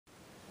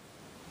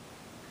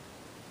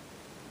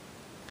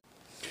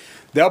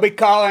They'll be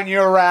calling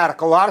you a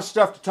radical. A lot of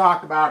stuff to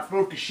talk about.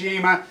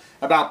 Fukushima,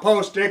 about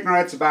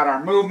post-ignorance, about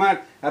our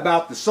movement,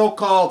 about the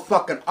so-called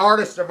fucking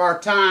artists of our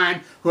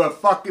time who have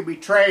fucking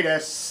betrayed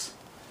us.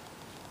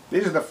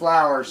 These are the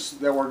flowers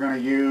that we're going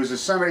to use. If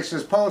somebody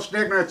says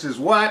post-ignorance is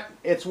what?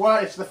 It's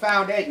what? It's the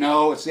foundation.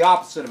 No, it's the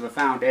opposite of a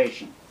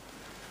foundation.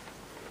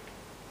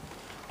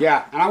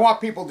 Yeah, and I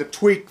want people to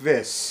tweak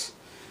this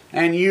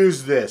and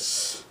use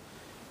this.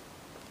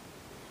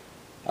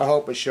 I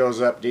hope it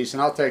shows up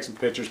decent. I'll take some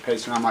pictures,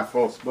 paste it on my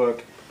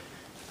Facebook.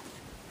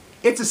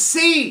 It's a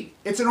seed.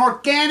 It's an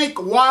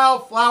organic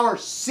wildflower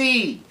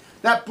seed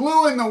that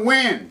blew in the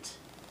wind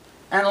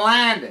and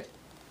landed.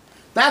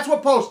 That's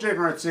what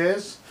post-ignorance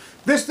is.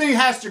 This thing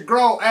has to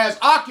grow, as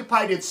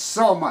Occupy did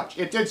so much.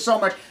 It did so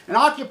much. And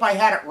Occupy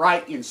had it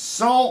right in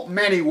so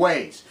many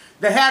ways.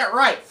 They had it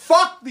right.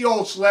 Fuck the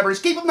old celebrities.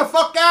 Keep them the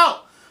fuck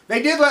out.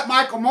 They did let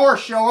Michael Moore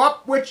show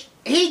up, which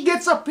he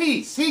gets a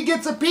piece. He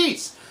gets a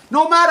piece.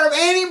 No matter of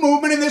any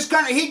movement in this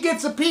country, he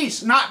gets a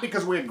piece. Not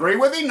because we agree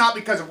with him, not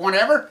because of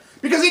whatever.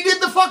 Because he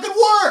did the fucking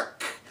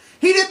work.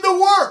 He did the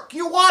work.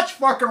 You watch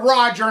fucking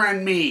Roger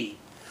and Me.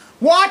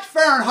 Watch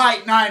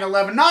Fahrenheit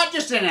 9/11, not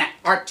just in an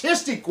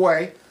artistic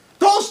way.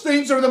 Those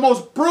things are the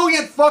most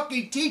brilliant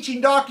fucking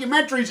teaching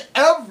documentaries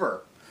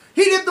ever.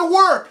 He did the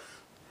work.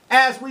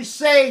 As we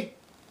say,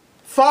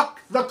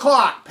 fuck the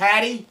clock,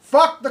 Patty.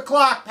 Fuck the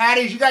clock,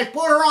 Patty. You guys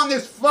put her on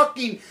this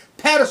fucking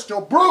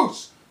pedestal.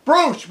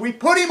 Bruce, we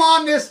put him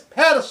on this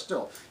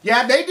pedestal.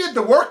 Yeah, they did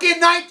the work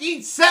in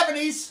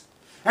 1970s,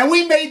 and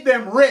we made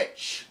them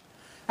rich.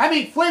 I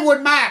mean,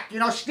 Fleetwood Mac, you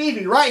know,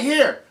 Stevie, right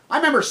here. I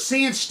remember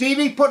seeing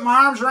Stevie, putting my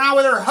arms around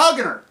with her,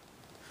 hugging her.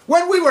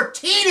 When we were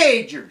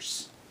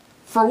teenagers.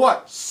 For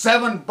what,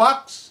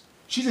 $7?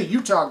 She's a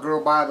Utah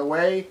girl, by the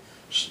way.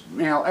 She,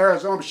 you know,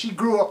 Arizona, but she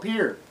grew up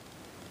here.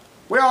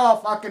 We all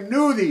fucking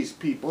knew these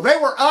people. They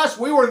were us,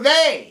 we were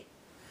they.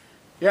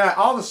 Yeah,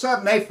 all of a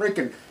sudden they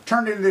freaking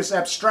turned into this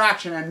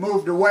abstraction and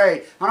moved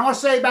away. And I want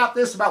to say about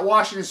this, about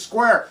Washington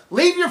Square.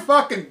 Leave your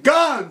fucking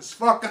guns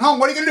fucking home.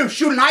 What are you going to do,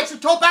 shoot an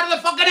isotope out of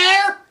the fucking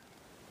air?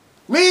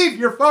 Leave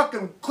your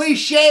fucking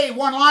cliche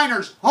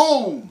one-liners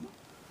home.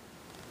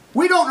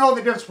 We don't know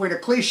the difference between a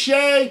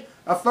cliche,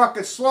 a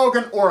fucking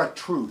slogan, or a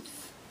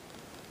truth.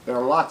 There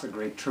are lots of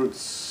great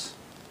truths.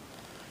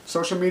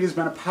 Social media has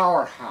been a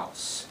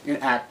powerhouse in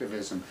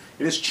activism.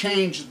 It has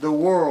changed the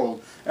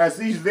world. As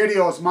these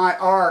videos, my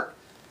art,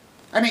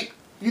 I mean,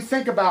 you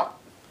think about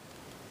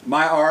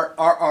my art,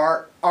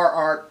 our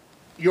art,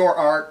 your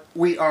art,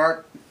 we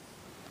art,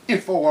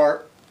 info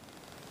art.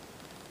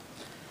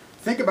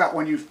 Think about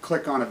when you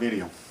click on a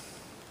video.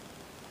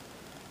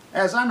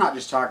 As I'm not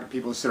just talking to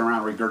people who sit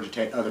around and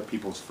regurgitate other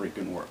people's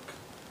freaking work.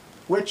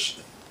 Which,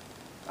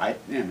 I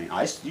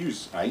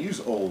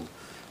use old,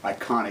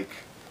 iconic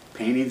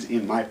paintings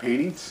in my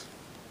paintings.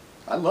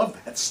 I love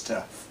that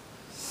stuff.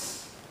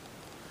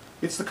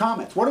 It's the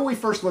comments. What do we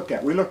first look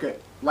at? We look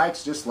at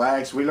likes,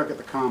 dislikes, we look at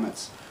the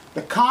comments.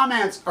 The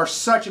comments are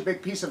such a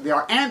big piece of the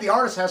art, and the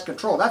artist has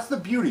control. That's the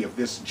beauty of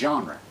this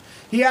genre.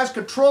 He has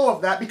control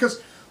of that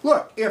because,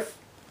 look, if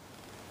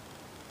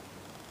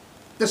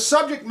the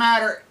subject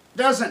matter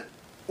doesn't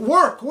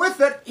work with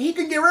it, he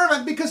can get rid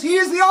of it because he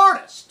is the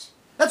artist.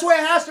 That's the way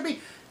it has to be.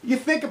 You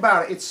think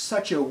about it, it's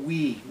such a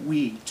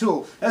we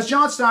tool. As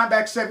John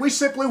Steinbeck said, we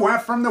simply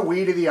went from the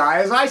we to the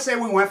I. As I say,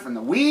 we went from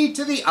the we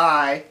to the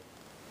I,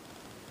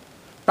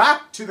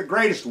 back to the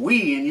greatest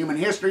we in human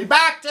history,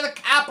 back to the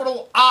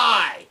capital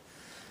I.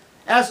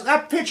 As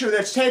that picture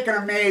that's taken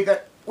of me,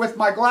 that with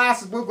my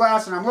glasses, blue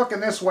glasses, and I'm looking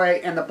this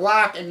way, and the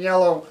black and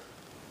yellow,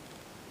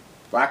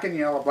 black and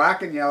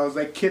yellow,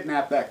 they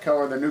kidnapped that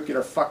color, the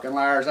nuclear fucking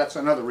liars. That's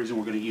another reason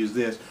we're going to use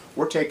this.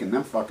 We're taking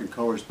them fucking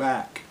colors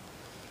back.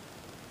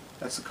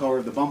 That's the color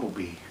of the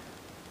bumblebee.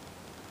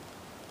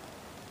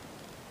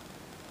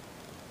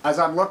 As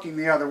I'm looking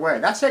the other way,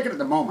 that's taken at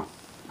the MoMA.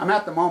 I'm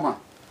at the MoMA.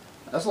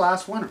 That's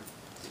last winter.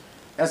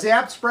 As the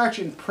abstract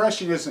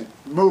impressionism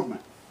movement,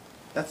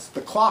 that's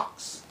the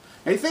clocks.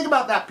 Now you think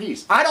about that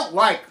piece. I don't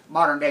like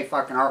modern day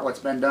fucking art, what's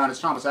been done, as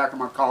Thomas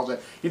Ackerman calls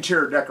it,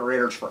 interior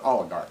decorators for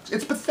oligarchs.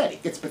 It's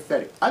pathetic. It's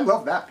pathetic. I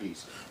love that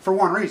piece for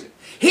one reason.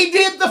 He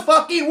did the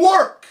fucking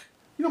work.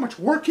 You know how much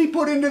work he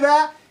put into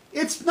that?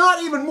 It's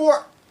not even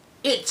more.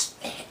 It's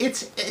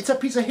a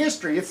piece of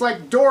history. It's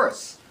like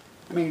Doris.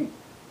 I mean,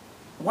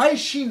 why is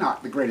she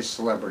not the greatest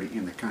celebrity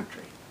in the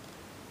country?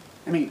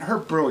 I mean, her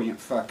brilliant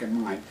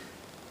fucking mind.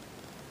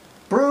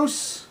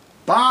 Bruce,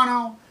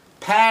 Bono,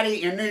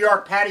 Patty in New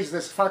York. Patty's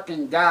this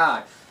fucking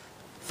god.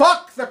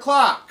 Fuck the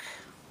clock.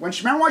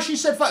 Remember when she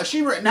said fuck?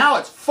 Now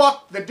it's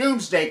fuck the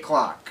doomsday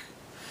clock.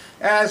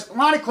 As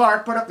Ronnie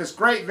Clark put up this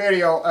great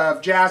video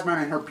of Jasmine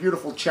and her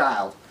beautiful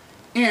child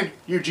in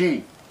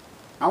Eugene.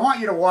 I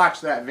want you to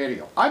watch that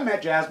video. I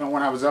met Jasmine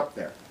when I was up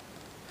there.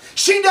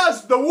 She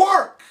does the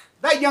work.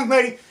 That young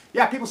lady,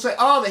 yeah, people say,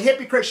 oh, the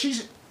hypocrite.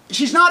 She's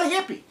not a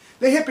hippie.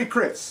 The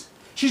hypocrites.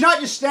 She's not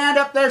just stand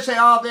up there and say,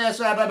 oh, this,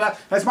 blah, blah, blah.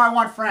 That's my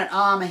one friend.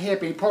 Oh, I'm a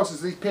hippie. He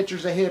posts these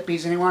pictures of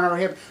hippies, and he went over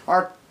hippies.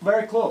 Are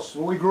very close.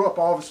 Well, we grew up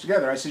all of us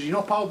together. I said, you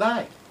know, Paul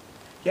died.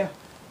 Yeah,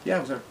 it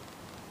was her.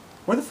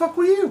 Where the fuck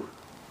were you?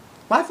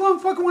 Lifelong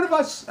fucking one of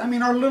us. I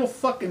mean, our little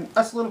fucking,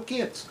 us little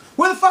kids.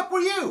 Where the fuck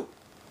were you?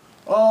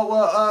 Oh,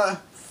 well,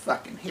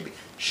 fucking hippie.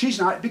 She's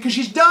not, because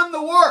she's done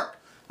the work.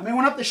 I mean,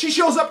 went up there, she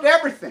shows up to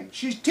everything.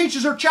 She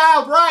teaches her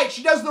child right.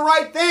 She does the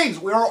right things.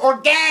 We are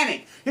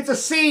organic. It's a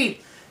seed.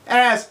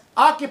 As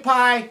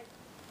Occupy,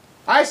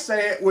 I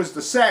say it was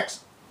the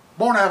sex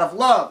born out of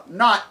love,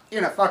 not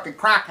in a fucking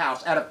crack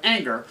house out of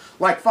anger,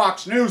 like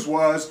Fox News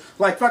was,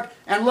 like fuck.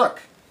 And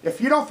look,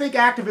 if you don't think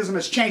activism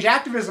has changed,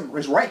 activism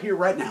is right here,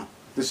 right now.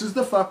 This is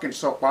the fucking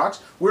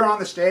soapbox. We're on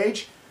the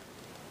stage.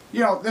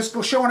 You know, this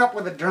go showing up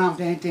with a drum,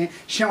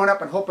 showing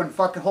up and hoping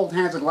fucking hold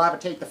hands and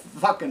levitate the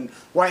fucking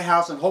White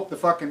House and hope the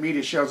fucking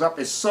media shows up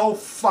is so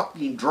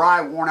fucking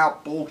dry, worn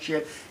out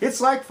bullshit. It's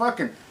like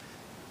fucking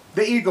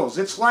the Eagles.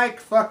 It's like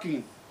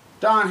fucking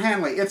Don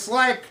Henley. It's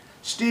like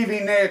Stevie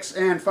Nicks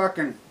and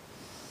fucking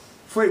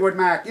Fleetwood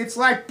Mac. It's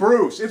like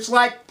Bruce. It's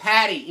like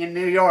Patty in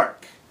New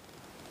York.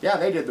 Yeah,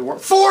 they did the work.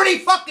 40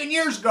 fucking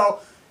years ago.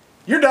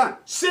 You're done.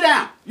 Sit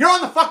down. You're on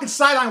the fucking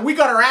sideline. We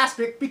got our ass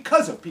kicked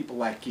because of people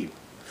like you.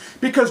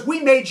 Because we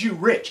made you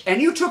rich,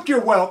 and you took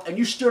your wealth, and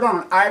you stood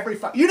on an ivory...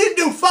 You didn't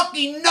do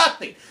fucking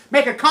nothing.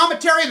 Make a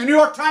commentary in the New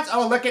York Times.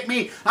 Oh, look at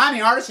me. I'm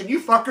the artist, and you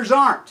fuckers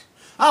aren't.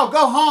 Oh,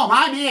 go home.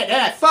 I'm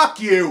it.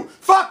 Fuck you.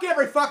 Fuck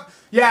every fuck...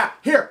 Yeah,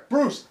 here,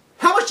 Bruce.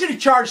 How much did he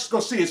charge to go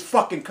see his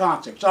fucking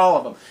concerts? All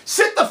of them.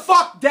 Sit the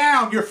fuck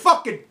down. You're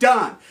fucking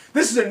done.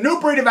 This is a new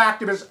breed of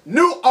activists.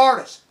 New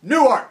artists.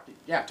 New art.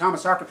 Yeah,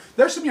 Thomas Harkin.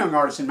 There's some young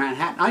artists in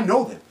Manhattan. I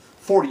know them.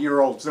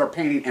 40-year-olds that are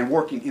painting and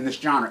working in this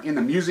genre. In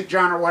the music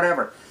genre,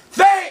 whatever.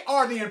 They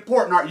are the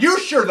important art. You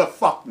sure the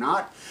fuck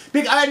not.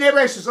 Because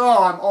everybody says,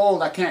 oh, I'm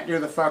old, I can't do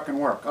the fucking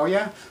work. Oh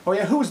yeah? Oh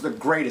yeah? Who was the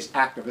greatest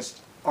activist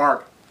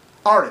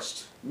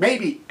artist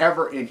maybe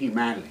ever in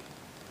humanity?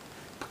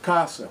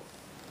 Picasso.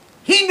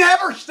 He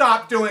never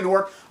stopped doing the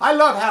work. I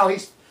love how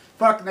he's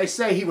fucking, they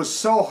say he was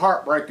so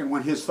heartbreaking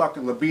when his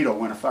fucking libido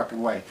went a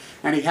fucking way.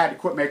 And he had to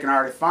quit making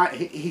art.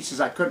 He says,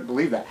 I couldn't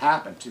believe that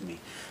happened to me.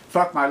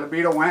 Fuck, my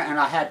libido went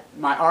and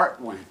my art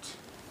went.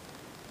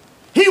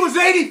 He was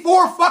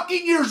 84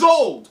 fucking years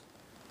old.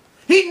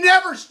 He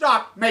never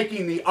stopped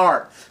making the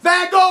art.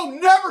 Van Gogh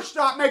never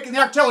stopped making the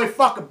art till he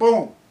fucking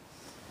boom.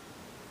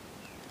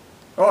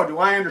 Oh, do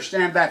I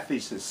understand that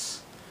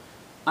thesis?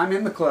 I'm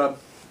in the club.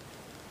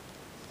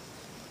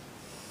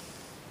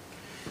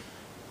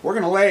 We're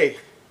going to lay.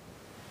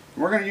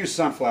 We're going to use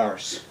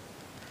sunflowers.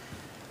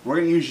 We're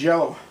going to use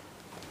yellow.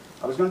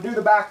 I was going to do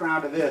the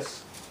background of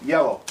this.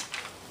 Yellow.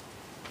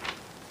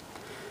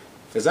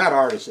 Because that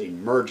art is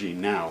emerging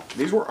now.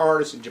 These were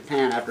artists in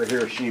Japan after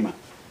Hiroshima.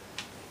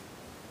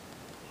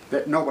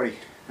 That nobody,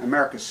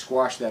 America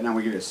squashed that, now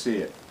we get to see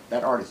it.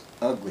 That art is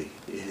ugly.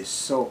 It is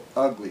so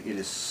ugly. It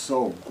is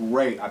so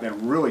great. I've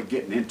been really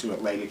getting into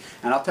it lately.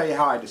 And I'll tell you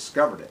how I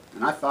discovered it.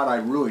 And I thought I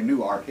really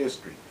knew art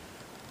history.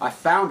 I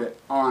found it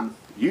on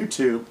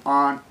YouTube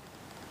on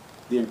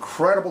the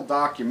incredible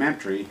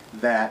documentary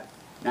that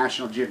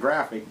National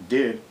Geographic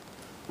did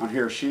on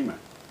Hiroshima.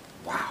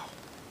 Wow.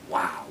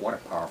 Wow, what a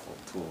powerful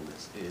tool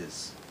this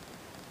is.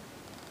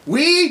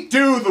 We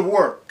do the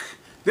work.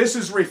 This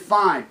is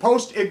refined.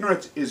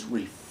 Post-ignorance is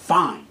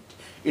refined.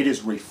 It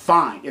is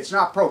refined. It's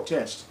not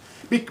protest.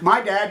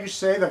 My dad used to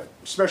say, the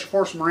Special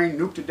Forces Marine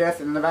nuked to death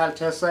in the Nevada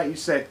test site, he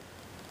said,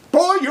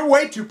 boy, you're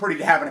way too pretty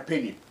to have an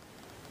opinion.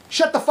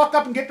 Shut the fuck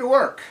up and get to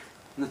work.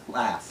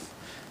 Laugh.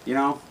 You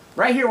know,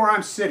 right here where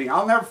I'm sitting,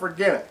 I'll never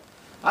forget it.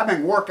 I've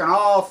been working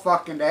all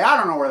fucking day. I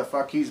don't know where the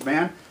fuck he's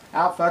been.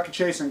 Out fucking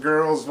chasing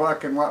girls,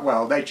 fucking what?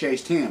 Well, they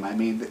chased him. I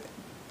mean,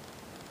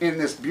 in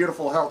this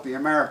beautiful, healthy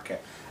America.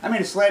 I mean,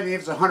 it's late,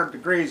 it's 100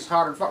 degrees,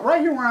 hotter than fuck.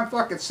 Right here where I'm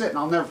fucking sitting,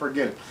 I'll never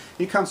forget it.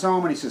 He comes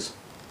home and he says,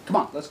 come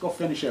on, let's go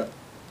finish up.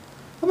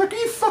 I'm like, are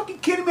you fucking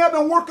kidding me? I've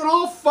been working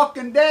all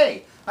fucking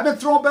day. I've been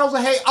throwing bales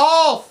of hay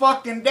all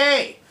fucking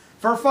day.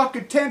 For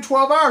fucking 10,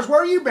 12 hours.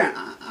 Where have you been?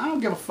 I don't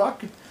give a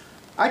fuck.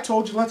 I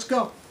told you, let's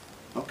go.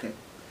 Okay.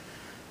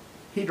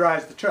 He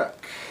drives the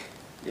truck.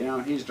 You know,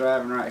 he's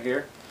driving right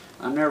here.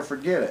 I'll never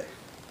forget it.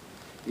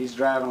 He's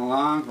driving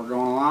along, we're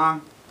going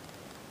along.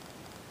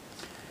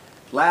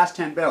 Last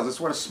 10 bells, this is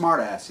what a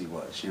smart ass he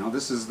was. You know,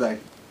 this is the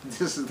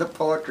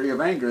poetry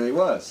of anger he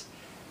was.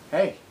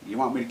 Hey, you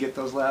want me to get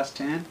those last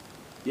 10?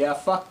 Yeah,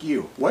 fuck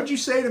you. What'd you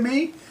say to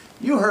me?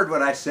 You heard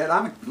what I said.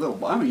 I'm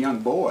a young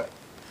boy.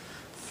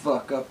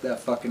 Fuck up, that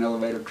fucking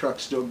elevator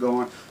truck's still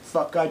going.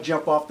 Fuck, I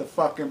jump off the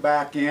fucking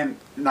back end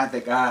and I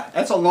think,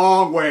 that's a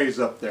long ways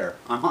up there.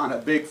 I'm on a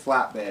big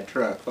flatbed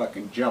truck,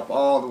 fucking jump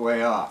all the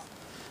way off.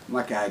 I'm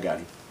like, I got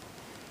him.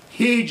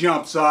 He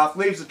jumps off,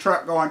 leaves the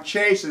truck going,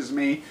 chases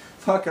me,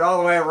 fucking all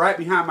the way right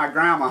behind my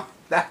grandma.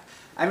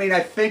 I mean, I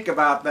think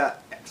about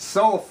that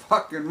so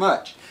fucking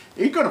much.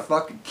 He's gonna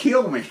fucking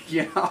kill me,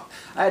 you know.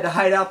 I had to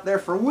hide out there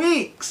for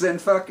weeks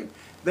and fucking,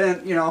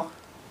 then, you know,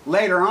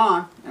 later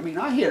on, I mean,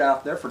 I hid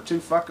out there for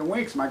 2 fucking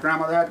weeks. My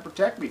grandmother had to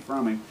protect me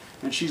from him.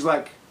 And she's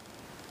like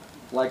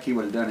he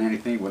would have done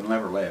anything, would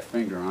never lay a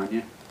finger on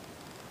you.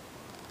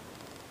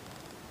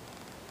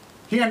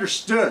 He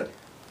understood.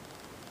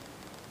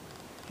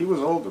 He was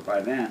older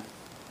by then.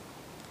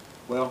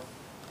 Well,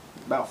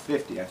 About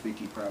 50, I think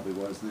he probably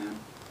was then.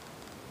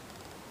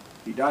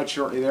 He died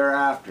shortly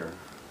thereafter.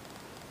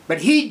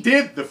 But he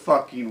did the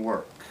fucking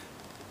work.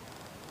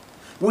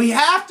 We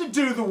have to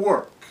do the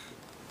work.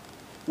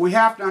 We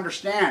have to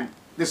understand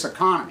this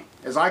economy.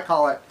 As I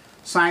call it,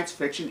 science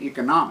fiction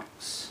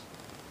economics.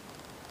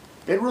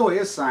 It really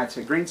is science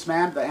fiction.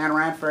 Greenspan, the Ayn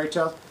Rand fairy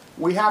tales.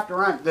 We have to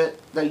run.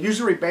 The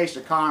usury-based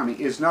economy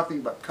is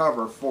nothing but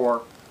cover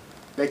for,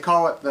 they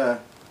call it the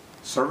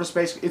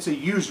service-based. It's a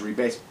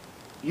usury-based.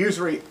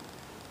 Usury,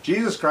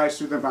 Jesus Christ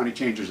threw the money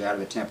changers out of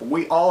the temple.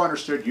 We all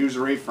understood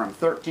usury from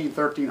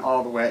 1313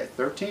 all the way,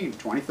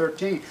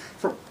 2013,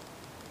 from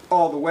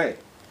all the way.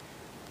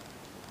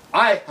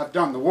 I have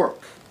done the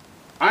work.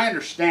 I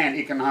understand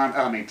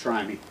economic,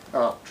 try me.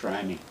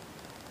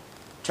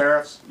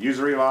 Tariffs,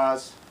 usury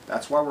laws.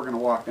 That's why we're going to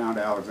walk down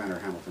to Alexander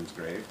Hamilton's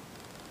grave.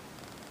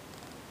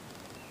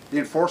 The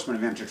enforcement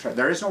of interest.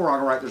 There is no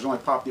wrong or right, there's only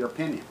popular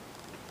opinion.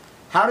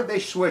 How did they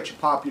switch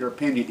popular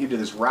opinion into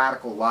this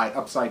radical lie,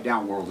 upside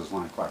down world, as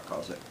Lonnie Clark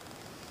calls it?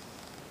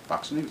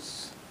 Fox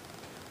News.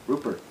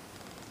 Rupert.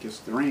 Kiss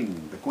the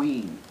ring. The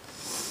Queen.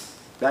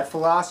 That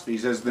philosophy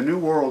says the New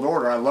World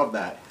Order. I love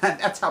that.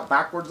 That's how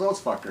backwards those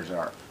fuckers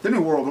are. The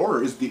New World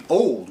Order is the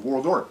old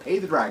world order. Pay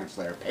the Dragon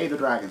Slayer. Pay the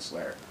Dragon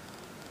Slayer.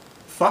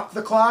 Fuck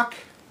the clock.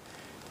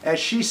 As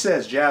she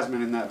says,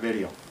 Jasmine, in that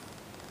video.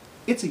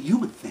 It's a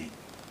human thing.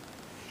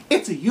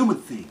 It's a human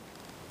thing.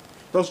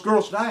 Those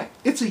girls died.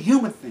 It's a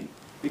human thing.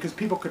 Because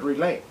people could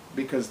relate.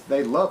 Because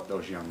they loved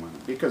those young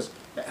women. Because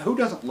who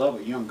doesn't love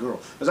a young girl?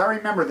 Because I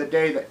remember the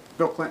day that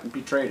Bill Clinton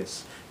betrayed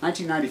us.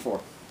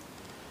 1994.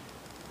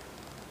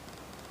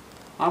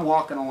 I'm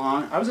walking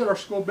along. I was at our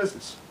school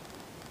business.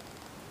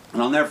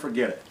 And I'll never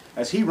forget it.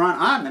 As he run,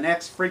 I'm the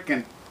next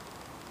freaking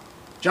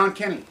John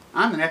Kennedy.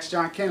 I'm the next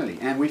John Kennedy.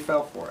 And we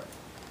fell for it.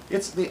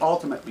 It's the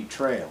ultimate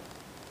betrayal.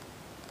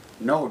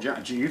 No,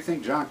 do you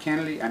think John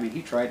Kennedy, I mean,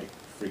 he tried to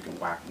freaking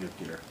whack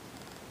nuclear.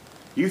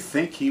 You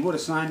think he would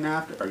have signed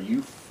NAFTA? Are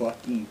you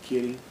fucking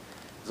kidding?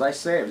 As I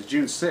say, it was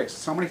June 6th.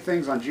 So many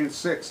things on June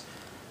 6th.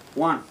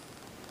 One,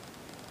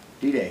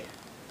 D-Day.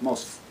 The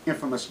most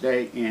infamous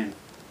day in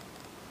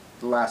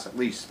the last, at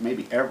least,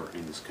 maybe ever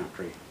in this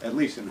country. At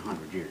least in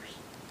 100 years.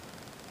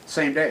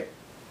 Same day.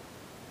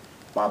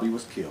 Bobby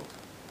was killed.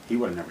 He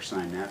would have never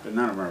signed NAFTA.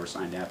 None of them ever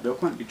signed NAFTA. Bill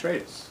Clinton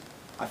betrayed us.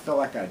 I felt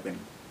like I'd been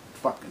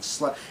fucking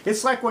slept.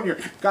 It's like when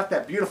you've got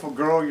that beautiful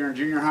girl you're in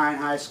junior high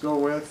and high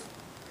school with.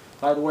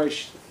 By the way,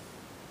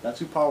 that's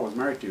who Paul was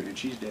married to, and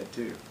she's dead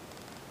too.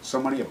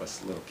 So many of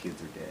us little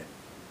kids are dead.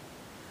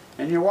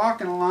 And you're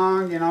walking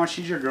along, you know,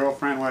 she's your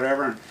girlfriend,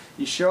 whatever, and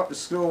you show up to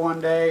school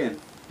one day, and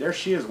there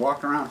she is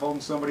walking around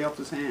holding somebody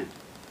else's hand.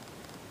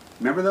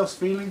 Remember those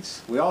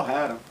feelings? We all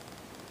had them.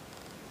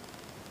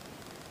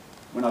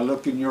 When I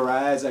look in your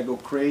eyes, I go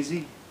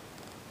crazy.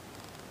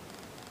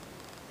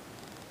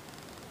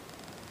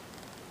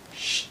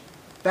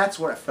 That's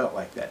what it felt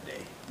like that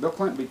day. Bill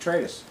Clinton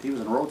betrayed us. He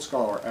was a Rhodes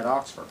Scholar at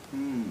Oxford.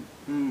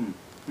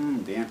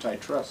 The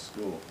antitrust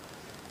school.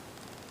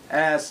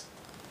 As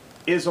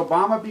is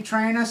Obama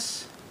betraying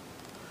us?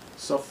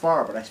 So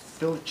far, but I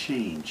feel a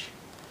change.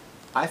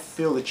 I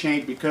feel the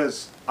change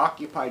because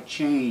Occupy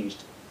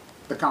changed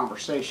the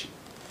conversation.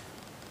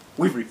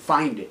 We've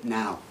refined it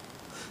now.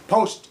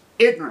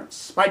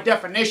 Post-ignorance, by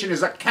definition,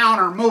 is a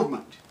counter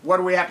movement. What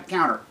do we have to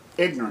counter?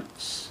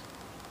 Ignorance.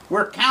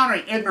 We're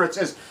countering ignorance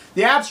as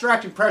the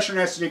abstract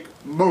impressionistic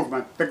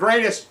movement, the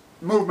greatest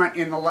movement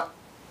in the...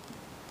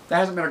 There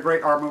hasn't been a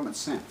great art movement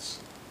since.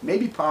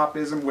 Maybe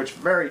popism, which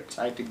very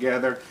tied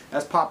together.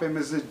 As popism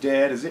is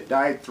dead, as it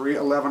died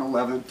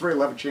 3/11/11.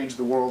 3/11 changed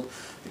the world.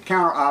 The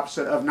counter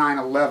opposite of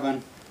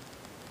 9/11.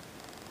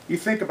 You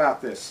think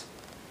about this.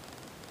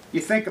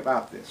 You think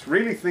about this.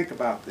 Really think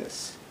about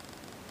this.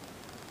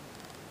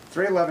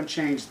 3/11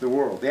 changed the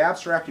world. The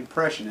abstract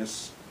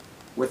impressionists,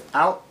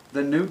 without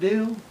the New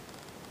Deal,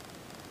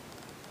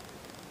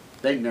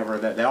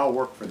 they all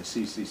work for the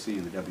CCC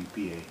and the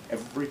WPA.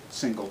 Every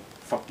single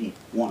fucking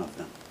one of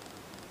them.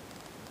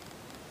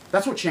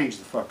 That's what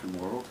changed the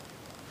fucking world.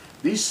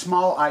 These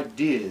small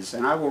ideas,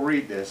 and I will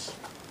read this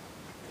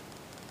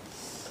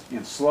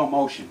in slow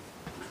motion.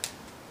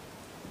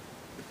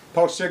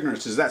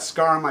 Post-ignorance is that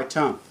scar on my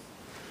tongue.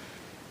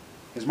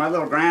 Is my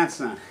little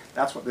grandson.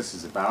 That's what this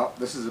is about.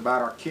 This is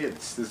about our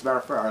kids. This is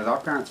about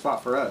our parents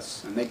fought for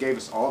us, and they gave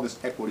us all this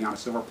equity on a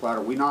silver platter.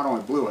 We not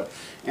only blew it.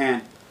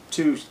 And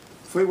to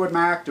Fleetwood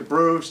Mac, to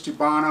Bruce, to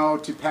Bono,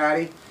 to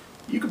Patty,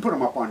 you can put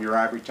them up on your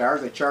ivory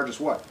towers. They charge us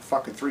what,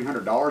 fucking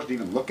 $300 to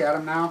even look at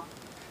them now?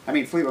 I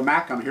mean, Fleetwood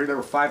Mac come here, they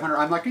were $500.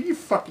 I'm like, are you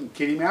fucking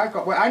kidding me?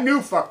 I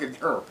knew fucking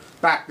her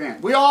back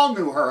then. We all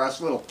knew her,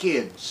 us little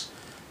kids.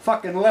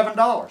 Fucking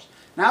 $11.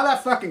 Now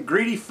that fucking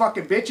greedy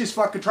fucking bitch is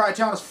fucking trying to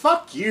tell us,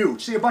 fuck you.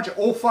 See a bunch of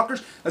old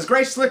fuckers? As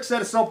Grace Slick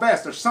said it so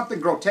best, there's something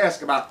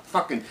grotesque about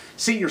fucking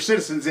senior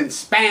citizens in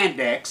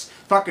spandex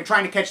fucking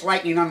trying to catch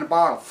lightning on the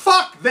bottle.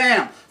 Fuck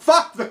them.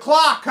 Fuck the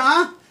clock,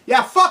 huh?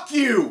 Yeah, fuck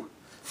you.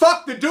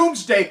 Fuck the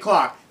doomsday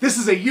clock. This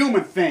is a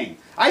human thing.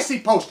 I see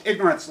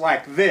post-ignorance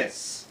like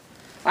this.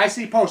 I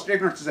see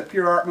post-ignorance as a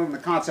pure art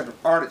movement, the concept of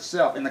art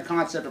itself, and the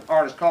concept of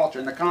art as culture,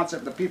 and the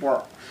concept of the people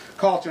are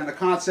culture, and the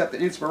concept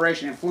of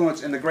inspiration,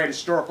 influence, and the great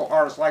historical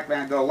artists like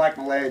Van Gogh, like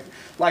Malay,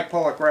 like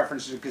Pollock,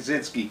 references to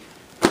Kaczynski.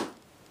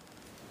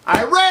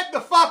 I read the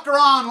fucker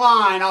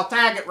online. I'll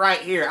tag it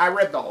right here. I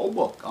read the whole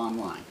book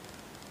online.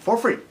 For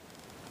free.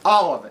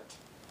 All of it.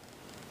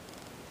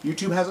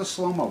 YouTube has a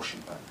slow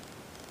motion button.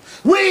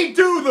 We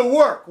do the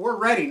work. We're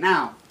ready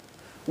now.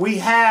 We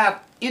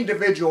have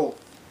individual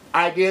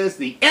ideas.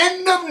 The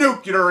end of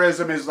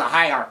nuclearism is the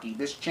hierarchy.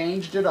 This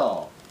changed it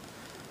all.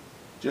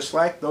 Just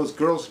like those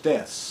girls'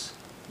 deaths.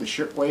 The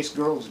shirtwaist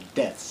girls'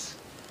 deaths.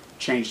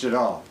 Changed it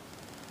all.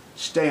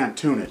 Stay on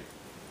tune it.